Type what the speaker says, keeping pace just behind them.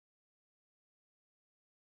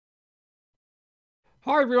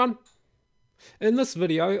Hi everyone! In this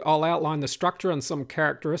video I'll outline the structure and some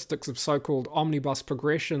characteristics of so-called omnibus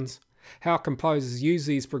progressions. How composers use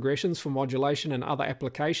these progressions for modulation and other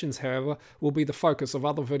applications, however, will be the focus of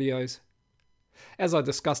other videos. As I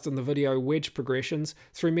discussed in the video Wedge Progressions,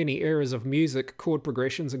 through many eras of music, chord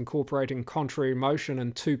progressions incorporating contrary motion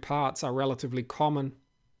in two parts are relatively common.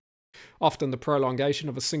 Often the prolongation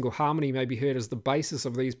of a single harmony may be heard as the basis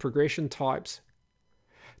of these progression types.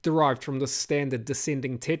 Derived from the standard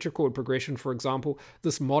descending tetrachord progression, for example,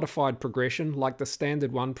 this modified progression, like the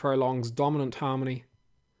standard one, prolongs dominant harmony.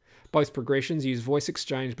 Both progressions use voice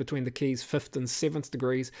exchange between the keys 5th and 7th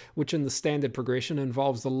degrees, which in the standard progression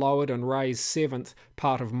involves the lowered and raised 7th,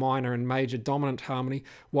 part of minor and major dominant harmony,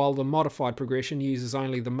 while the modified progression uses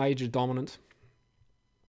only the major dominant.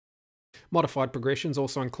 Modified progressions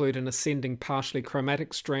also include an ascending partially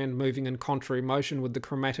chromatic strand moving in contrary motion with the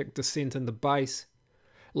chromatic descent in the bass.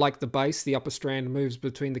 Like the bass, the upper strand moves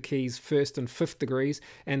between the keys 1st and 5th degrees,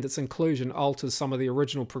 and its inclusion alters some of the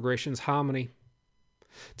original progression's harmony.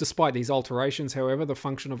 Despite these alterations, however, the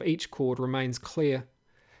function of each chord remains clear.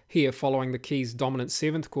 Here, following the key's dominant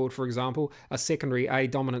 7th chord, for example, a secondary A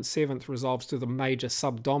dominant 7th resolves to the major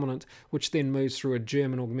subdominant, which then moves through a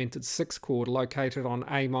German augmented 6th chord located on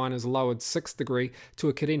A minor's lowered 6th degree to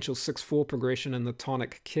a cadential 6/4 progression in the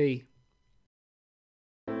tonic key.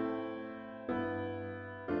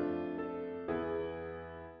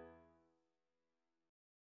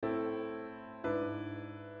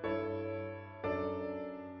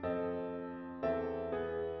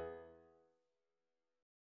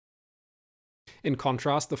 In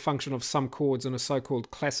contrast, the function of some chords in a so-called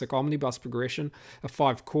classic omnibus progression, a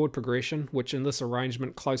 5-chord progression, which in this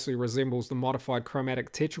arrangement closely resembles the modified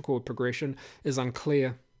chromatic tetrachord progression, is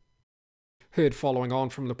unclear. Heard following on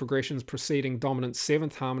from the progressions preceding dominant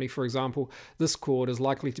 7th harmony, for example, this chord is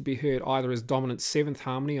likely to be heard either as dominant 7th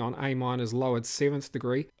harmony on A minor's lowered 7th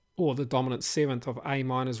degree, or the dominant 7th of A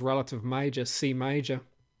minor's relative major, C major.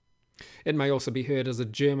 It may also be heard as a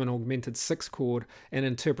German augmented 6th chord, an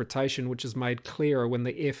interpretation which is made clearer when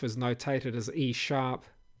the F is notated as E sharp.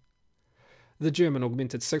 The German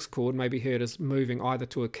augmented 6th chord may be heard as moving either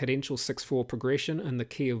to a cadential 6/4 progression in the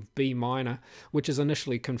key of B minor, which is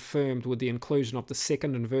initially confirmed with the inclusion of the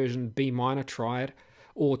second inversion B minor triad,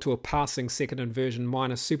 or to a passing second inversion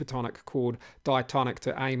minor supertonic chord diatonic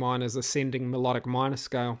to A minor's ascending melodic minor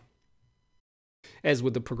scale. As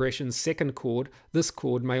with the progression's second chord, this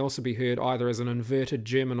chord may also be heard either as an inverted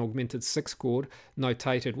German augmented 6th chord,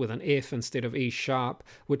 notated with an F instead of E sharp,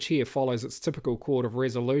 which here follows its typical chord of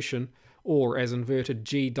resolution, or as inverted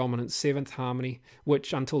G dominant 7th harmony,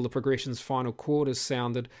 which, until the progression's final chord is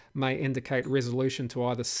sounded, may indicate resolution to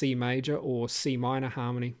either C major or C minor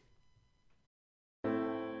harmony.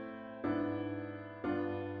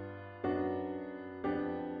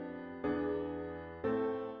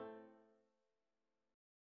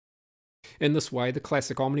 In this way, the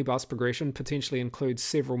classic omnibus progression potentially includes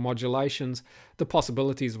several modulations, the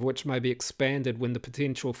possibilities of which may be expanded when the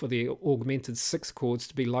potential for the augmented 6th chords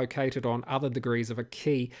to be located on other degrees of a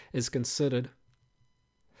key is considered.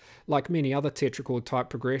 Like many other tetrachord type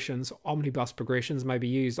progressions, omnibus progressions may be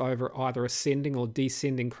used over either ascending or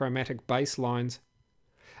descending chromatic bass lines.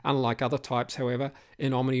 Unlike other types, however,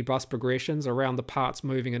 in omnibus progressions, around the parts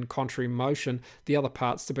moving in contrary motion, the other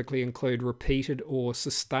parts typically include repeated or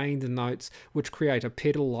sustained notes, which create a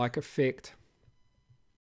pedal-like effect.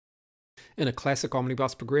 In a classic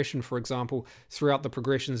omnibus progression, for example, throughout the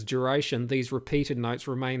progression's duration, these repeated notes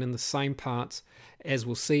remain in the same parts. As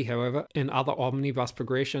we'll see, however, in other omnibus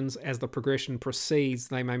progressions, as the progression proceeds,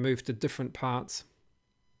 they may move to different parts.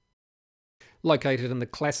 Located in the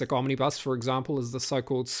classic omnibus, for example, is the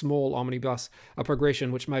so-called small omnibus, a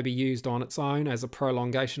progression which may be used on its own as a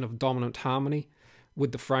prolongation of dominant harmony,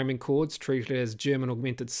 with the framing chords treated as German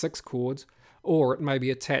augmented 6 chords, or it may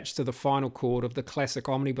be attached to the final chord of the classic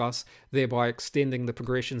omnibus, thereby extending the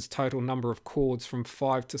progression's total number of chords from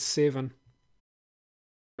 5 to 7.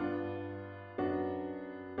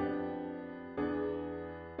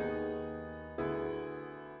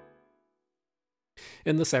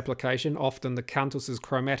 In this application, often the cantus's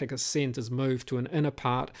chromatic ascent is moved to an inner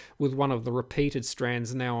part with one of the repeated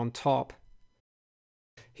strands now on top.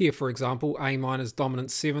 Here, for example, A minor's dominant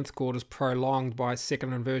 7th chord is prolonged by a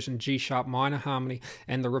second inversion G sharp minor harmony,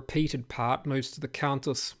 and the repeated part moves to the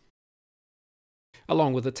cantus.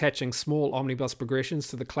 Along with attaching small omnibus progressions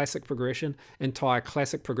to the classic progression, entire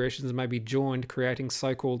classic progressions may be joined, creating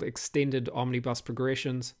so-called extended omnibus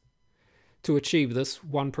progressions. To achieve this,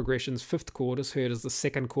 one progression's 5th chord is heard as the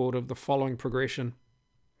second chord of the following progression.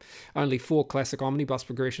 Only 4 classic omnibus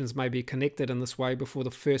progressions may be connected in this way before the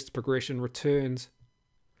first progression returns.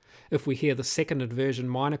 If we hear the second inversion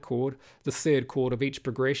minor chord, the third chord of each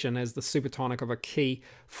progression as the supertonic of a key,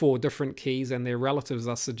 4 different keys and their relatives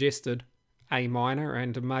are suggested: A minor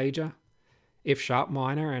and major, F sharp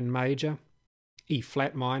minor and major, E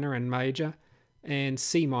flat minor and major, and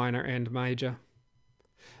C minor and major.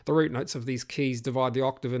 The root notes of these keys divide the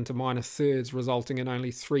octave into minor thirds, resulting in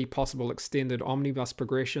only 3 possible extended omnibus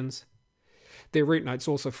progressions. Their root notes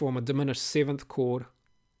also form a diminished 7th chord.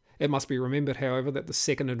 It must be remembered, however, that the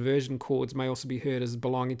second inversion chords may also be heard as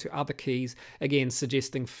belonging to other keys, again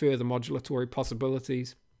suggesting further modulatory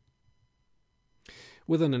possibilities.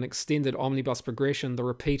 Within an extended omnibus progression, the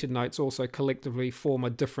repeated notes also collectively form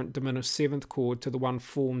a different diminished 7th chord to the one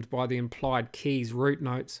formed by the implied key's root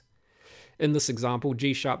notes. In this example,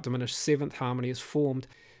 G-sharp diminished 7th harmony is formed,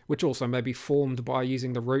 which also may be formed by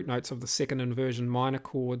using the root notes of the second inversion minor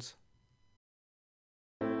chords.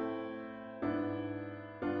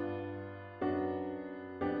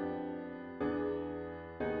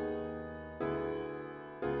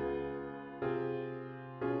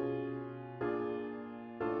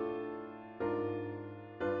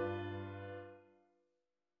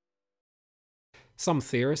 Some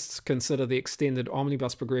theorists consider the extended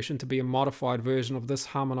omnibus progression to be a modified version of this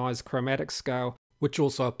harmonized chromatic scale, which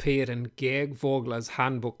also appeared in Georg Vogler's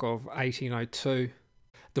Handbook of 1802.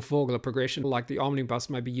 The Vogler progression, like the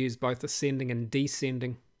omnibus, may be used both ascending and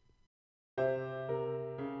descending.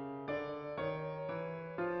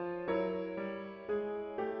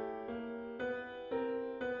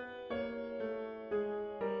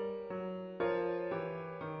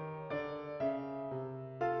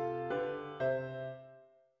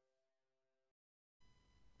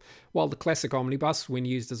 While the classic omnibus, when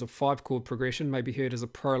used as a 5-chord progression, may be heard as a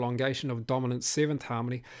prolongation of dominant 7th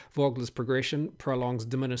harmony, Vogler's progression prolongs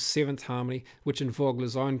diminished 7th harmony, which in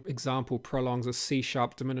Vogler's own example prolongs a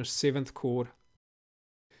C-sharp diminished 7th chord.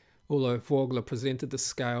 Although Vogler presented the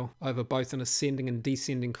scale over both an ascending and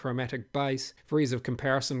descending chromatic base, for ease of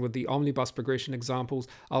comparison with the omnibus progression examples,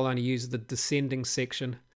 I'll only use the descending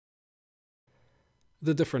section.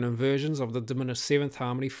 The different inversions of the diminished 7th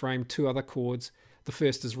harmony frame 2 other chords. The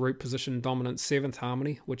first is root position dominant 7th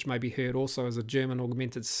harmony, which may be heard also as a German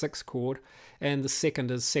augmented 6th chord, and the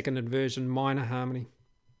second is second inversion minor harmony.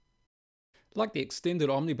 Like the extended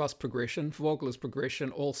omnibus progression, Vogler's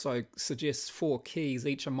progression also suggests 4 keys,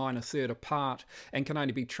 each a minor third apart, and can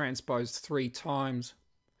only be transposed 3 times.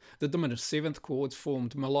 The diminished 7th chords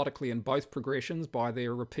formed melodically in both progressions by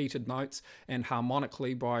their repeated notes and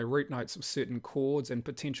harmonically by root notes of certain chords and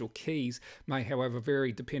potential keys may however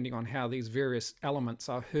vary depending on how these various elements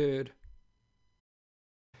are heard.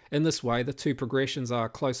 In this way, the 2 progressions are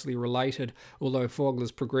closely related, although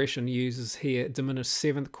Vogler's progression uses here diminished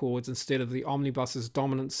 7th chords instead of the omnibus's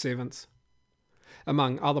dominant 7ths.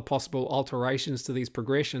 Among other possible alterations to these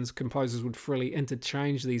progressions, composers would freely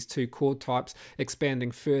interchange these 2 chord types,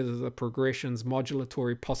 expanding further the progression's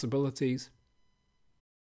modulatory possibilities.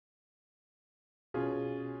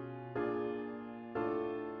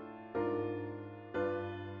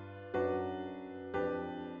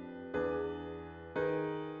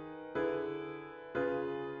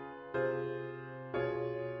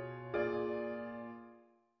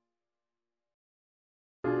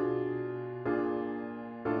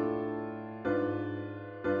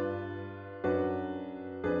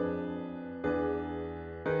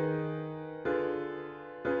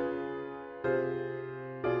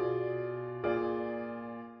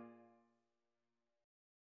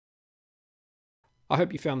 I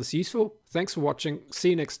hope you found this useful. Thanks for watching.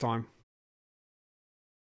 See you next time.